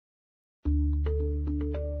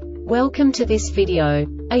Welcome to this video.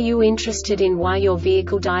 Are you interested in why your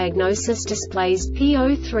vehicle diagnosis displays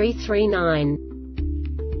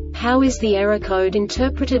P0339? How is the error code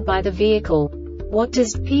interpreted by the vehicle? What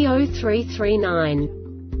does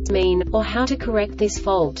P0339 mean, or how to correct this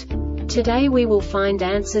fault? Today we will find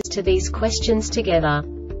answers to these questions together.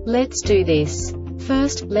 Let's do this.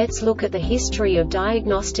 First, let's look at the history of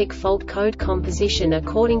diagnostic fault code composition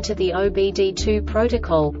according to the OBD2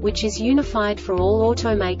 protocol, which is unified for all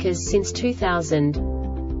automakers since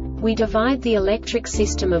 2000. We divide the electric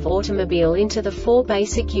system of automobile into the four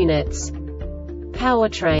basic units: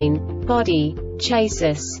 powertrain, body,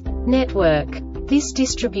 chassis, network. This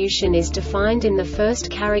distribution is defined in the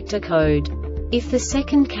first character code. If the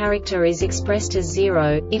second character is expressed as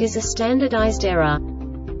 0, it is a standardized error.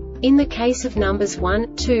 In the case of numbers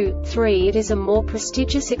 1, 2, 3, it is a more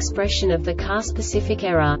prestigious expression of the car-specific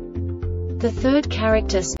error. The third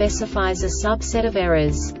character specifies a subset of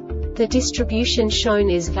errors. The distribution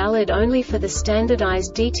shown is valid only for the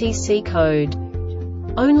standardized DTC code.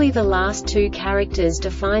 Only the last two characters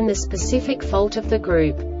define the specific fault of the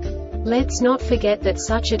group. Let's not forget that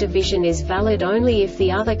such a division is valid only if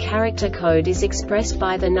the other character code is expressed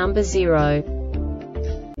by the number 0.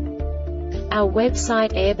 Our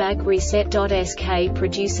website airbagreset.sk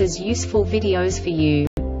produces useful videos for you.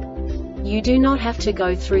 You do not have to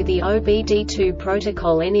go through the OBD2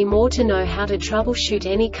 protocol anymore to know how to troubleshoot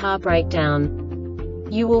any car breakdown.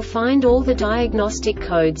 You will find all the diagnostic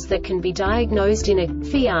codes that can be diagnosed in a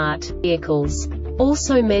Fiat vehicles.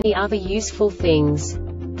 Also many other useful things.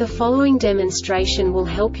 The following demonstration will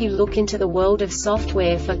help you look into the world of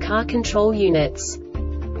software for car control units.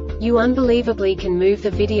 You unbelievably can move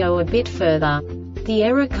the video a bit further. The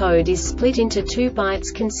error code is split into 2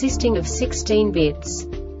 bytes consisting of 16 bits.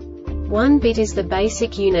 1 bit is the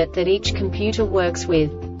basic unit that each computer works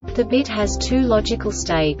with. The bit has 2 logical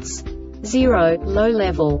states: 0, low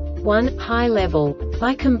level, 1, high level.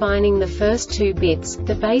 By combining the first 2 bits,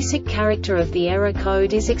 the basic character of the error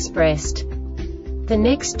code is expressed. The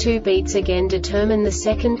next 2 beats again determine the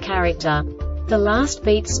second character. The last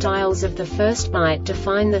beat styles of the first byte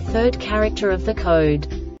define the third character of the code.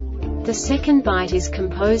 The second byte is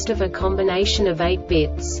composed of a combination of 8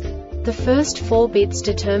 bits. The first 4 bits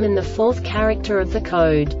determine the fourth character of the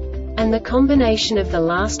code. And the combination of the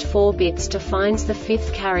last 4 bits defines the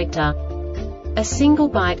fifth character. A single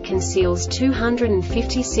byte conceals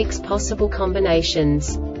 256 possible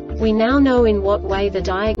combinations. We now know in what way the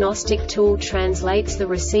diagnostic tool translates the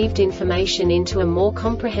received information into a more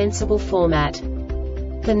comprehensible format.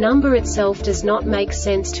 The number itself does not make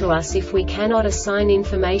sense to us if we cannot assign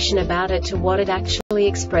information about it to what it actually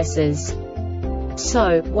expresses.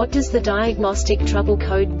 So, what does the Diagnostic Trouble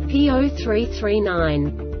Code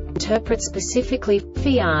P0339 interpret specifically for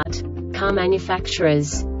Fiat car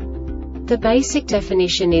manufacturers? The basic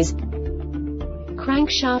definition is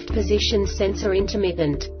Crankshaft Position Sensor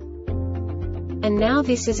Intermittent. And now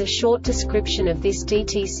this is a short description of this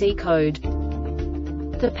DTC code.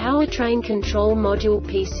 The Powertrain Control Module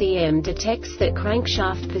PCM detects that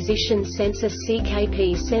crankshaft position sensor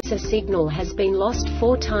CKP sensor signal has been lost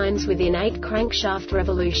 4 times within 8 crankshaft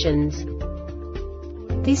revolutions.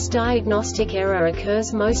 This diagnostic error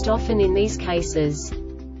occurs most often in these cases: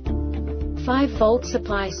 5-volt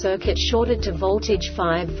supply circuit shorted to voltage,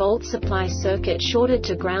 5-volt supply circuit shorted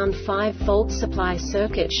to ground, 5-volt supply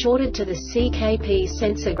circuit shorted to the CKP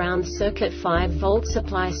sensor, ground circuit, 5-volt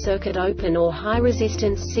supply circuit open or high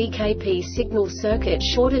resistance CKP signal circuit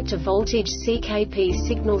shorted to voltage, CKP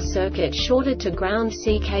signal circuit shorted to ground,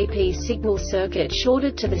 CKP signal circuit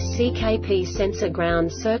shorted to the CKP sensor,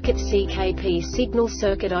 ground circuit, CKP signal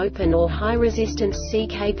circuit open or high resistance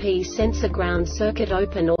CKP sensor, ground circuit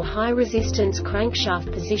open or high resistance crankshaft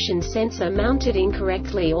position sensor mounted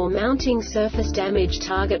incorrectly or mounting surface damage,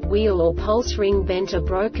 target wheel or pulse ring bent or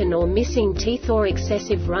broken or missing teeth or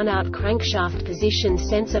excessive runout crankshaft position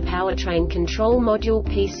sensor. Powertrain Control Module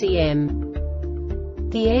PCM.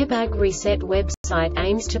 The Airbag Reset website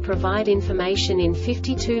aims to provide information in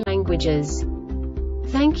 52 languages.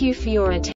 Thank you for your attention.